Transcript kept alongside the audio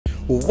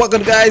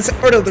Welcome guys,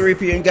 Earl the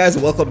Reaper and guys,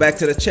 welcome back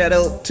to the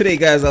channel. Today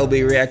guys, I'll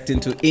be reacting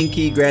to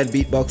INKIE Grand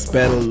Beatbox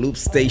Battle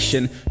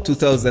Loopstation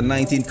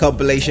 2019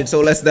 compilation. So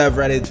let's dive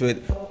right into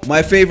it.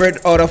 My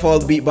favorite out of all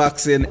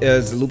beatboxing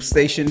is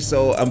Loopstation,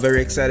 so I'm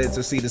very excited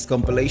to see this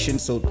compilation.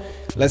 So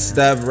let's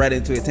dive right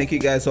into it. Thank you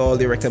guys for all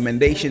the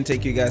recommendation.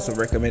 Thank you guys for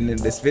recommending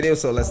this video.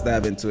 So let's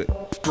dive into it.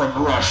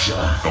 From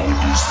Russia,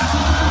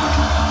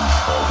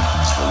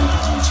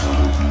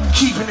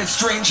 keeping it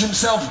strange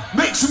himself,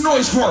 make some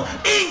noise for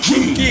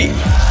INKIE!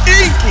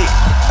 INKIE!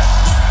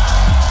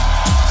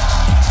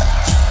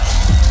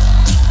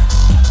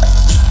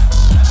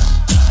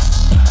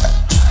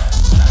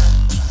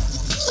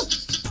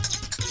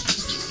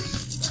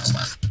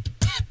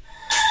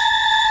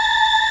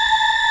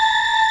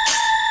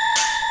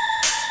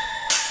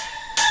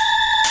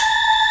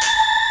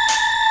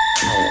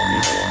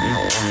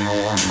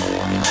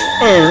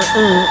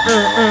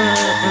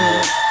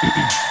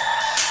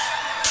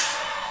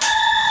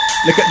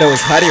 Look at those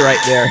hottie right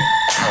there.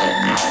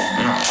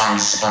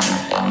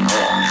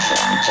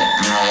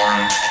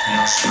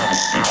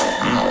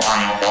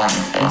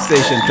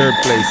 Loopstation third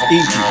place,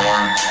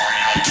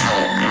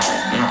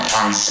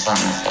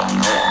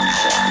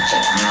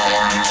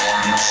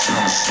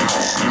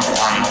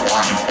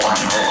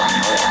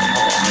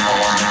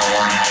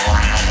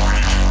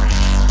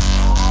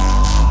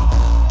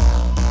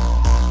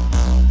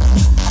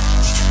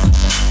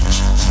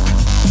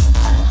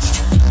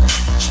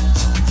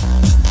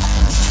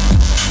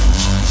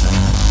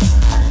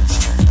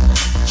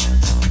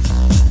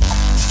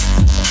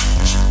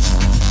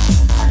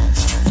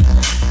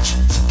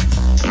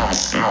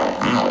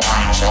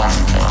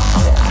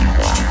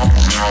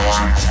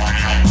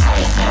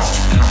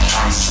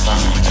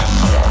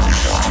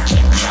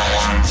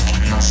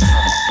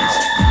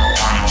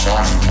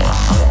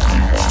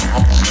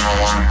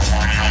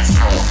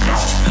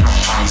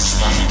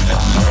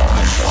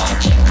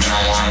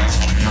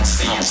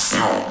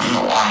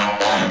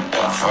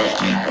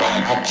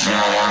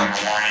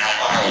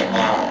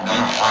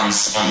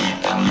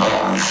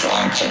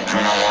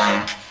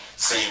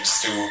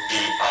 seems to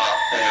be up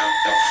there,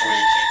 the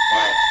freaking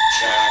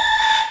blackjack.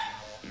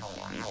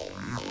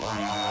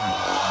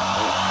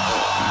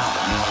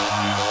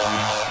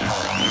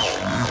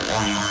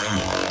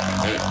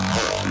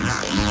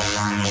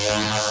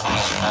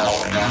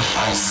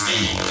 I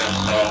see the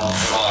low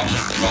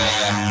fucking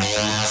man.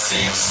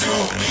 Seems to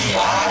be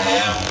I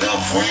am the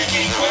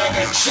freaking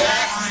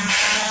blackjack.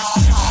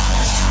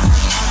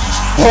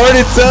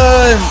 Party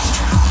time!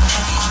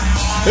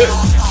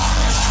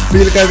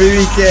 Feel ka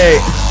BBK.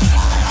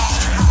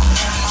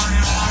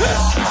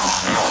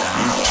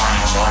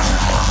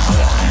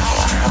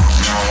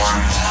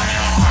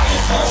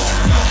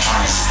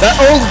 That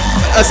old,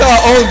 I saw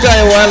an old guy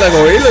a while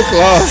ago. He looked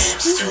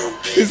lost.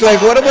 He's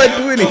like, what am I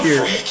doing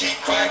here?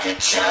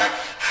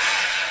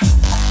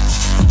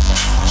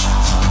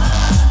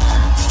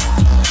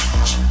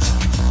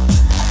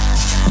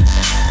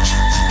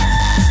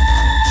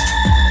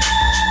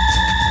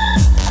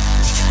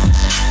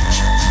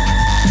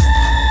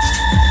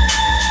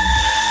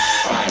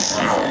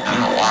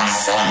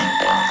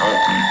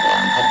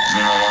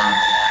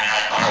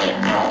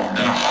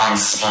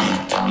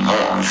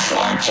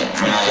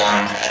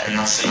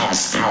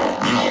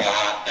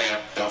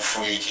 The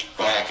freaking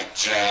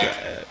blackjack.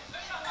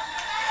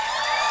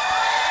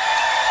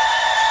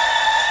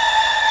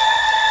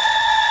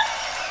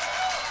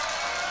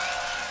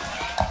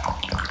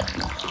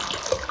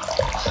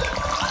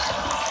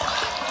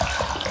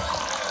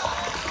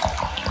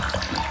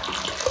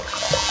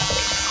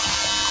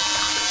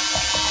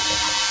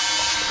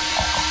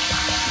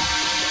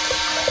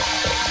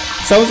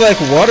 Sounds like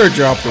water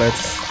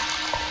droplets.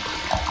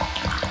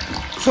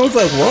 Sounds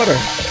like water.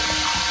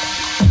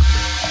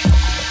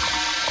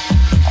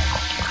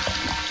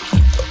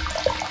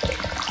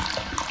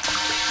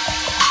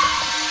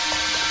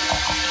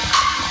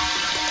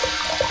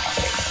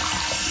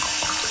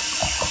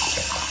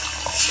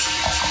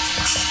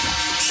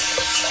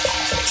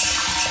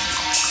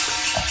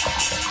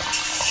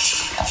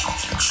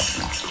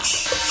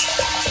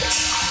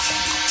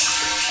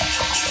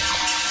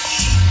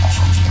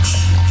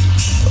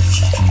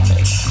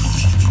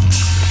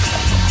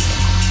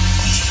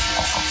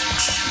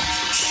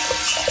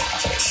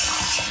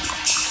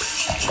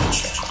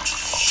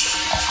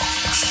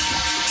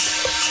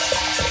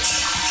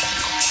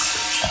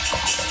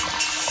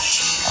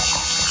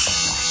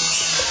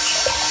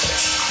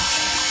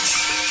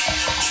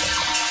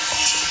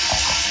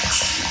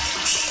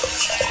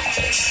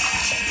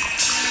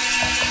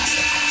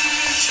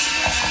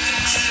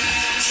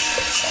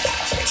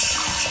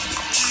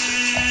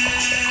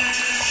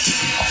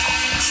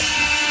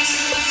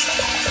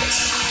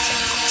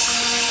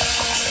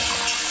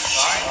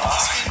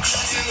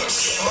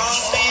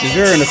 He's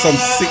wearing some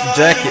sick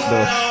jacket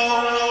though.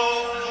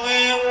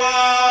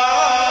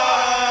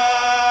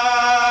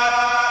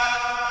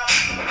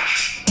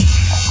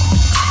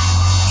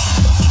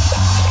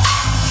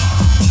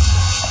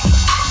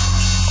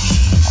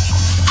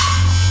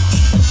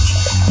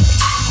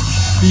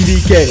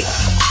 BDK.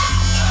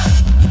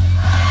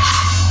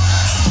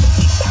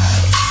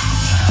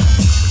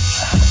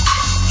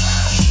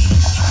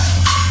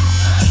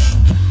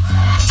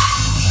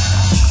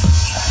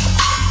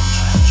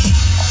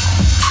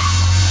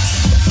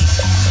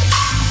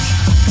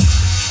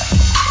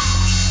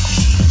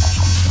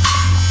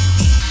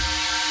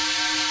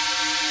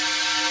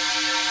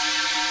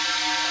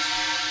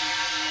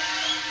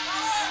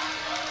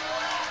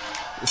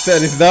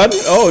 Set is done.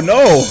 Oh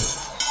no!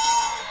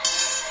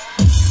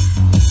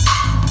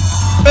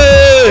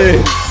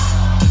 Hey!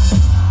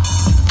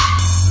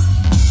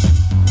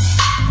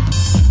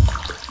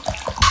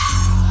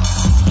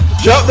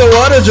 Drop the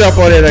water drop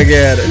on it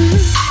again.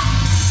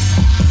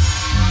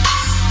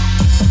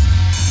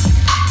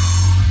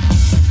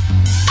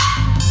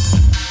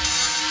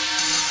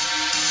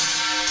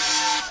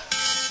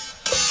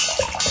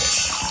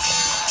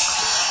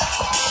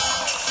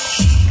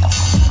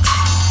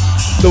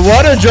 The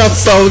water drop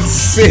sounds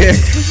sick.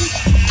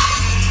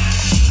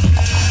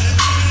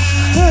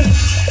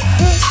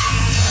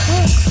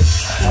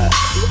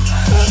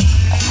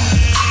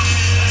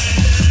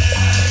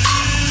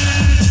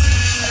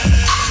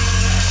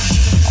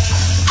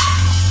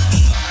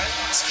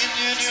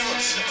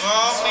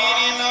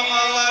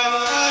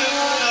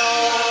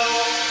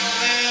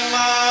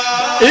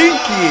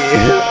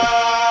 INKIE.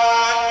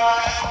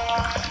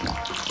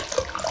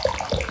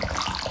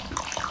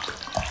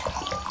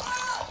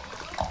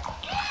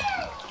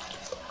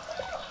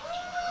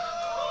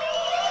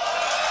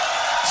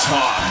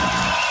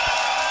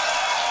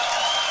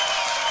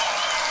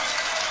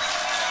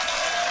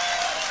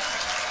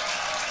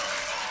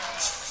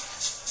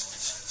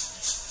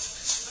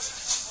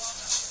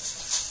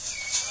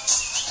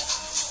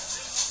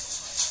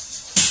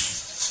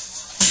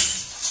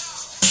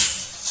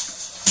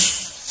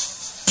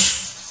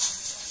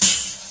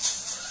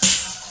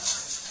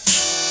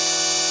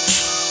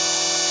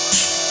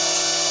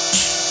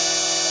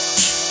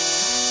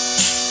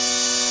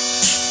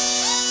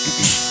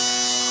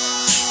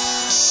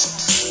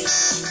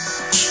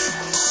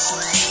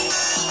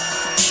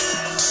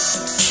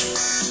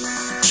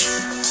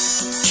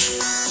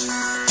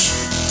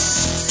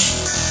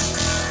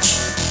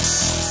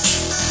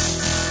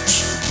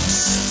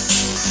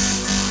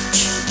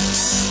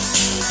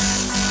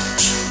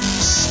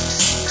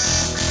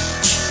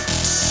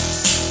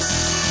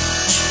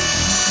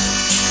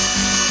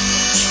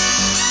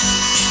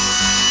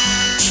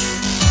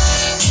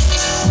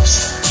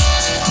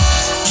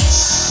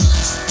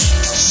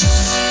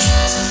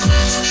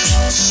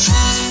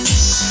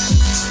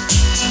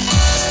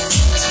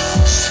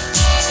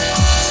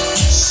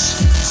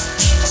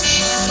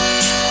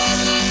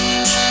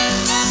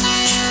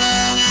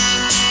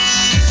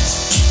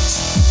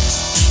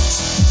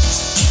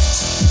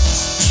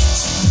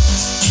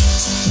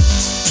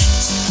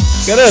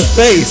 Look at that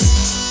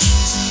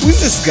face.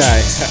 Who's this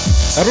guy?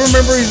 I don't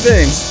remember his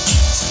name.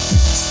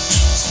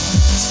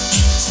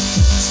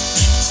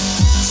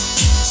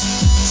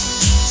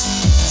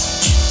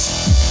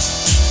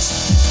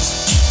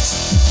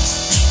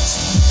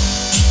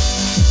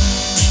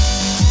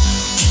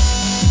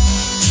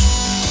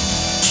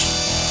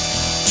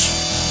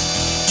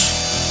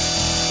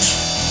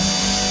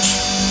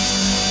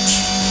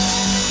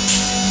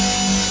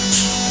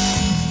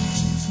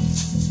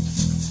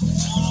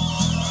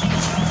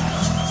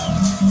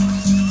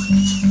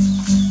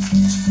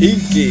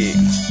 INKIE.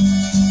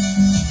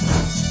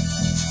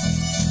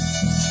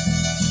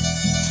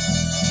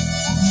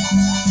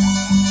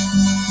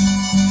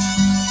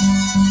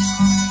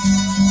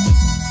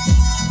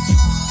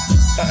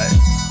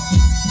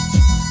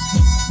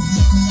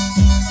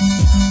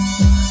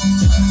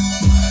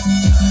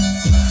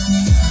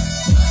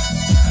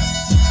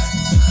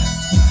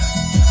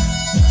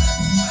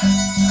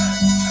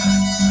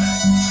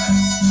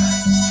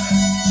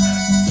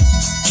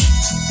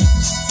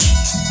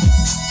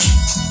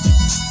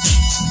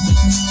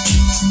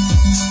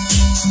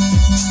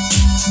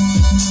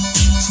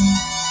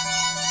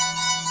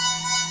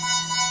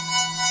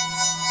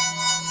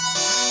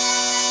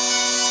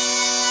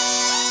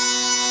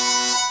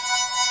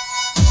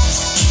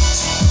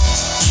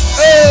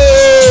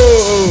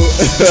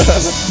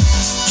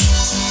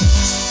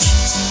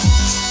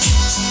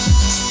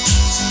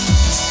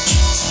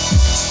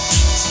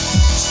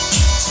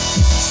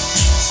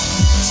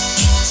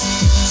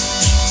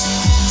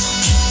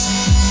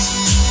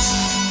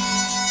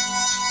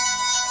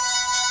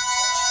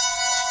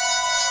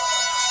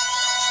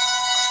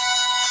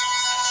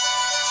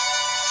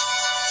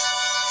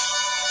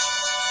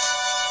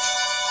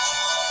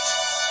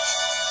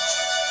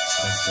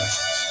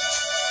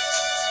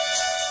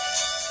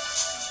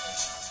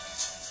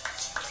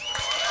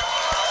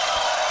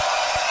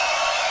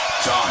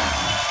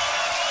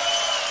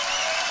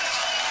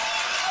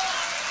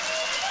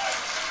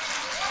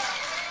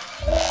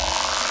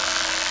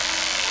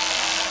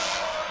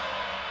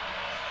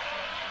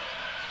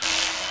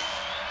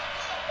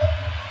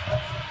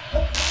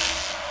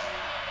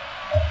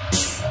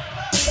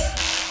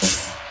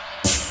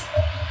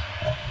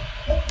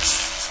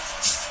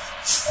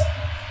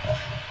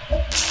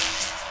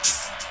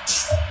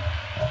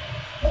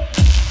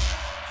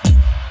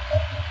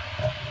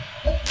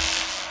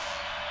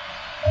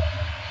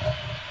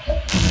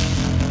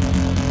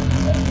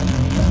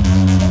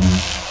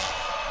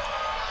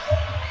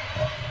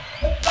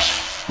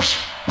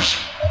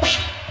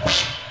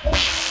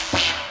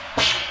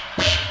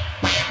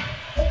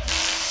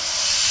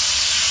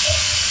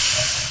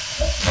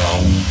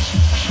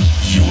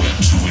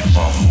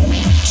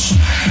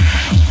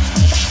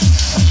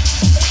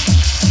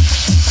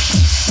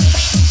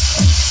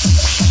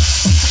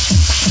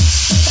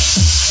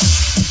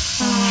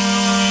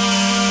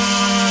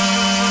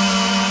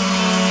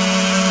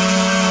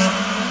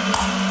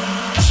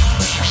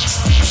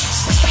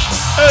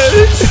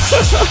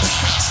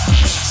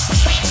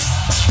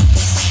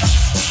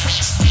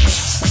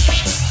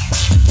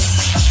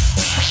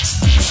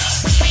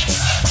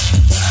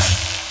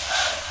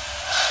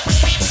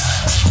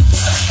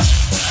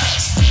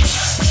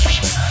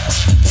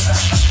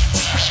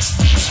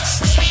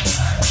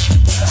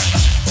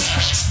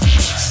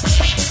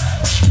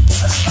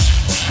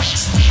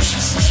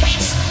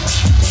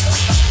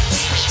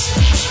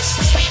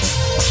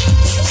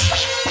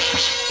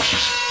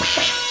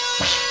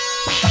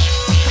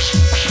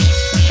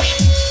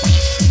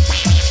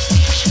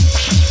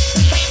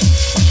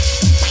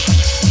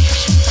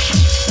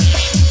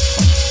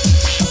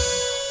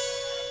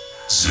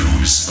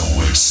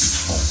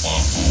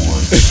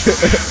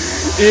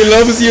 He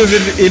loves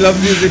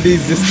using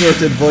these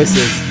distorted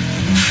voices.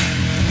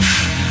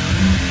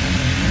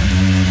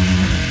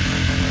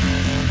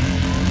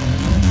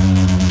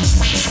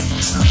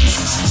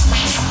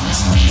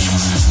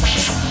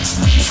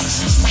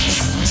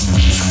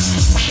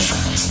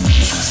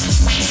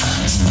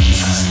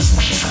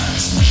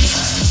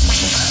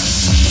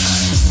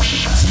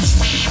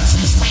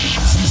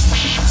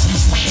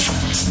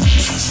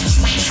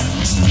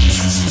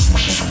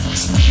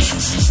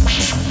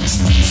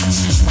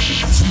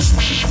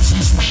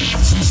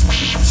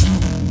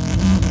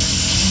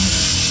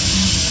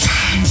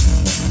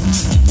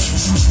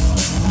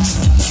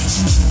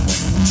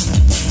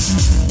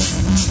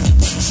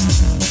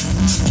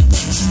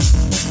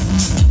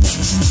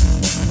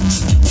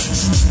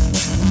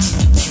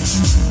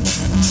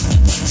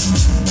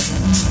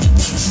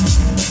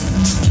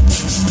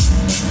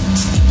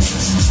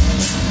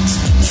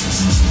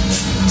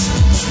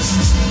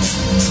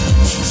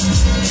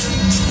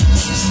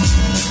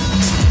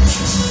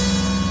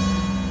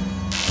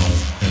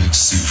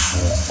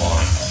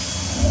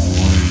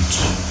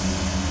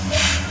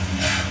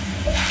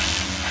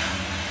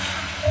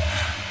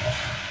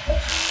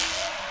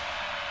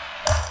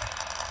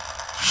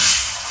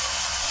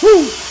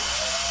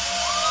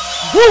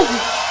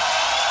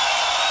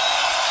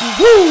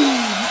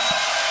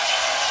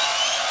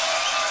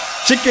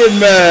 Chicken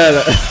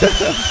man.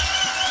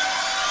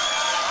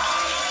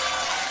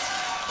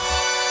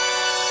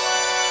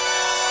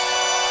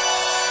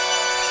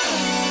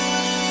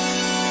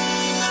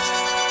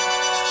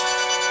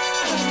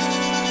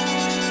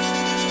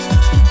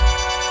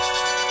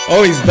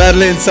 Oh, he's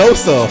battling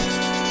Soso.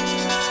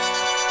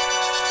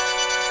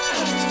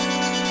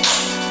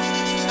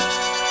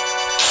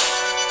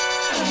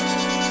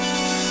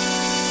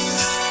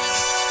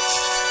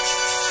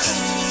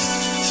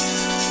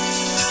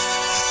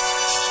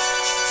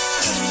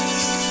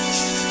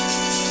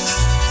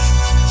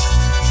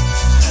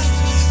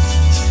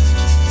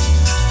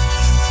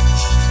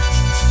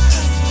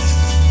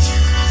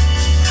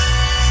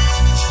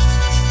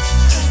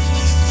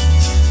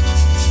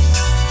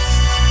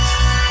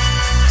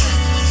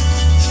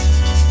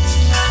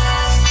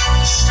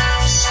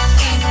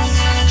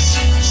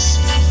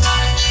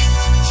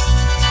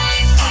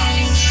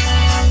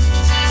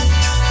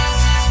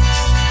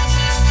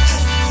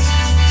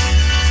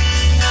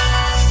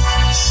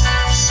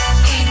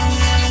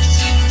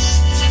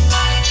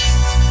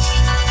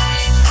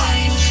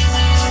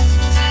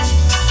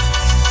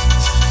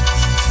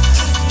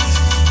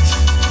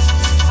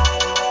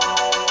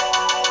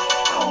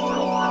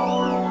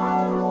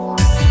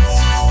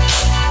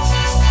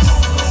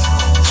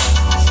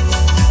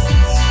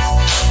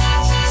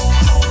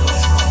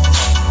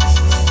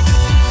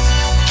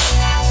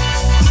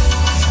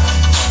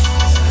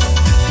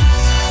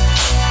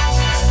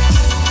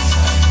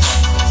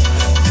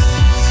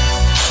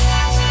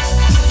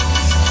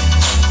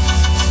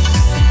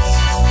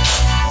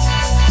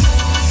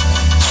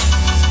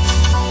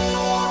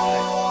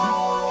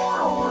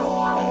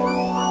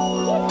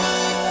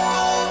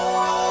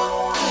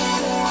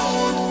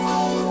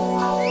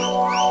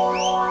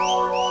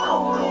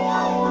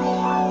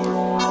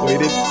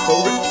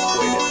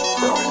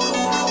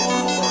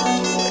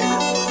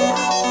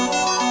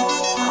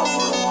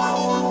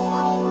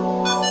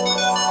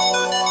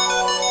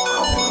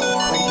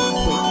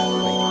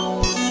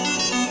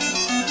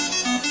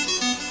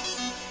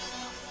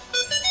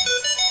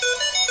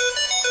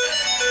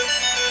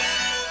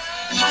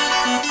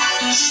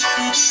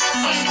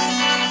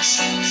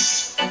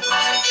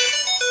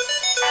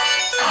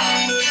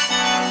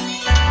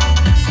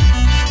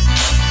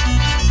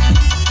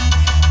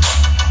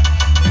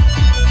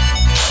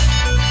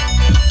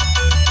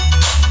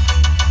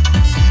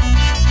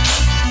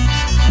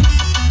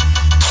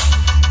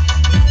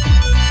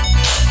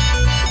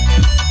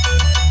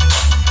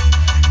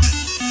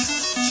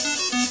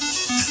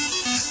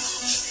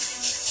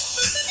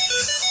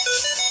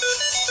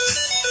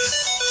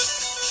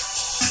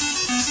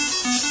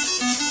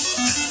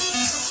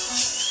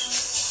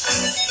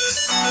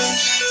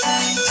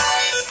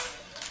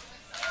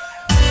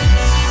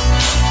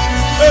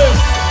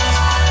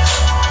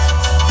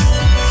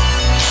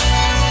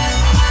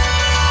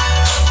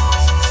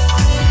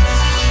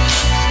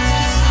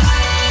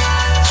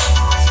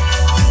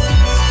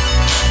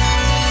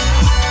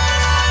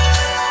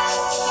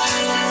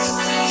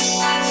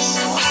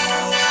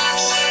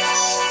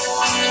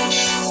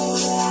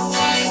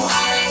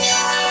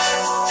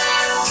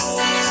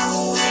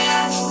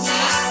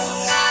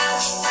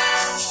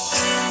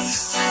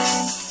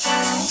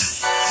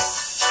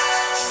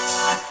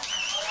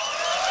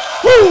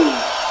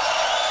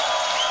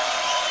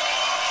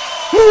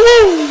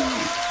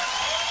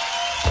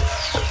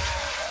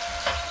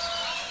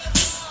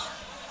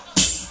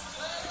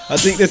 I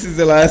think this is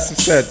the last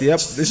set. Yep,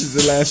 this is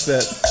the last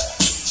set.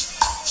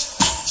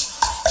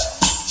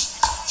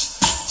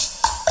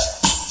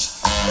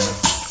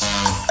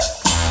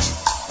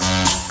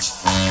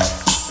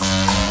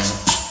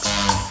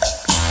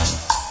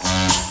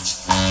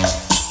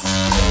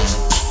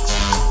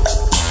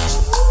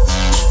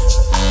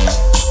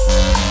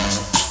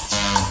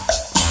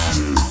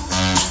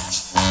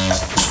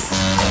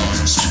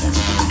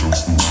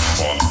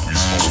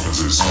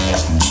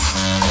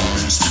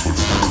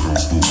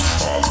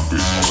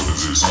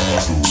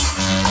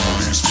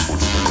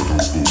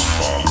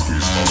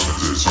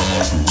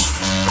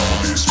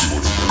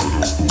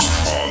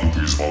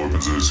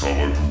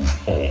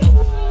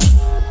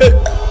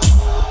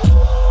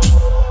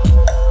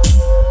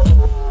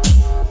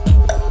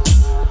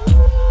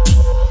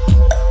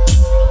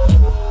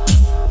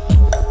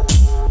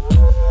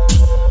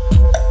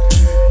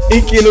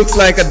 Inky looks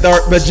like a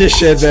dark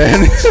magician, man.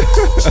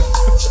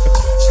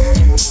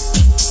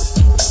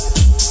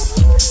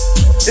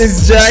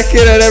 His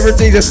jacket and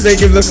everything just make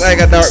him look like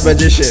a dark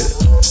magician.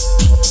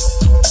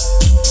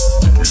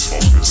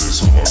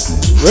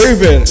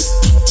 Raven.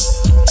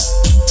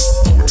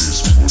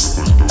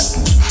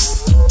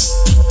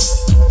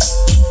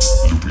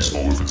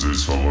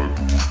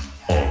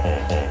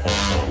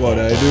 What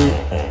I do?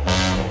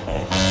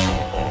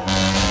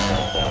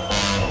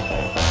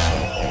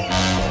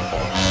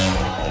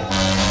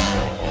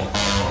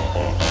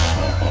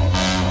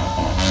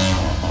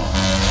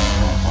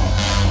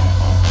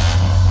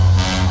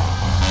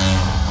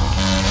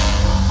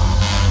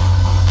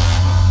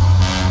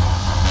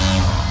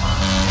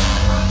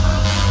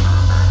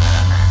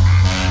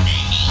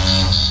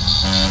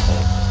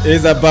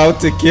 Is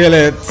about to kill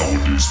it.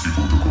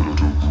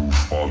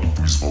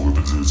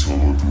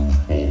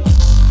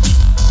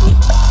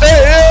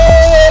 Hey,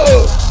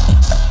 yo!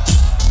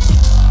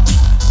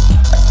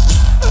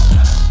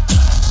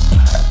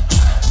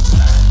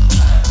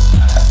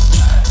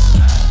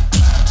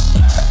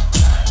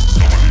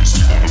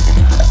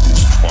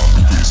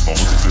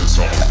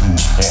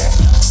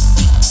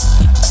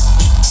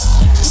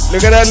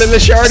 Look at that little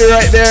shorty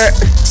right there.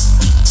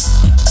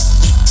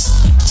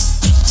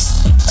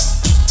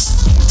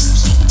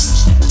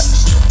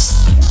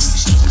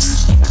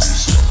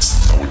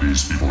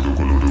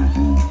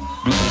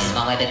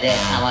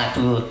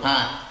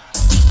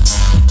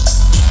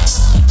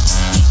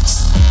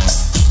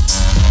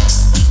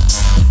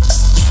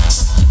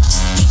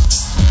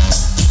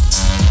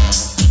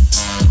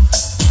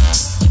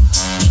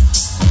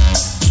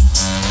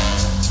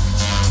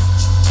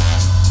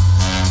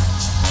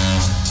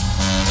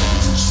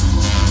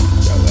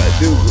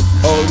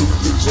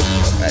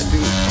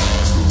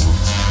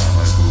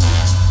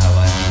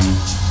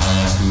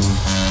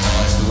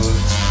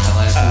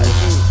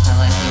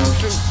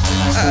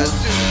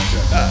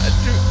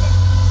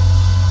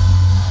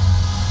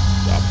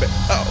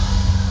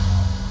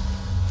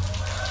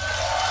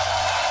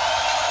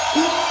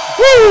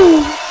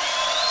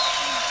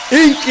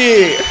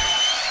 Inky,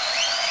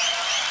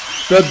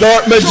 the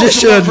dark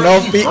magician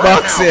of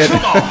beatboxing.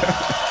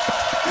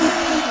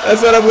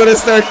 That's what I'm gonna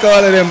start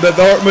calling him, the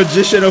dark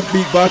magician of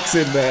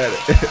beatboxing, man.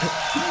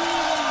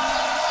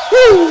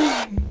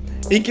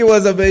 Inky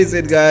was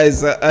amazing,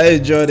 guys. I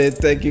enjoyed it.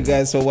 Thank you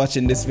guys for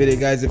watching this video,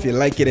 guys. If you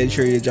like it,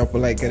 ensure you drop a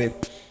like on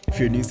it. If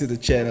you're new to the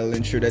channel,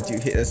 ensure that you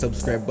hit the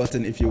subscribe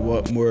button if you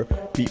want more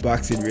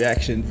beatboxing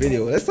reaction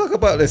video. Let's talk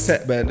about the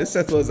set, man. This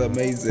set was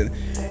amazing.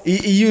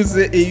 He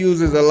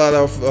uses a lot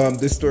of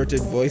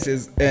distorted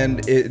voices,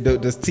 and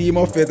the theme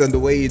of it and the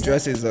way he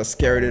dresses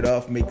carried it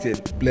off, makes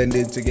it blend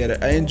in together.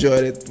 I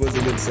enjoyed it. It was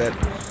a good set.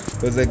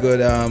 It was a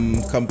good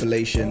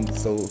compilation.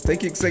 So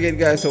thank you again,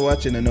 guys, for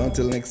watching, and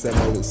until next time,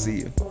 I will see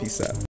you. Peace out.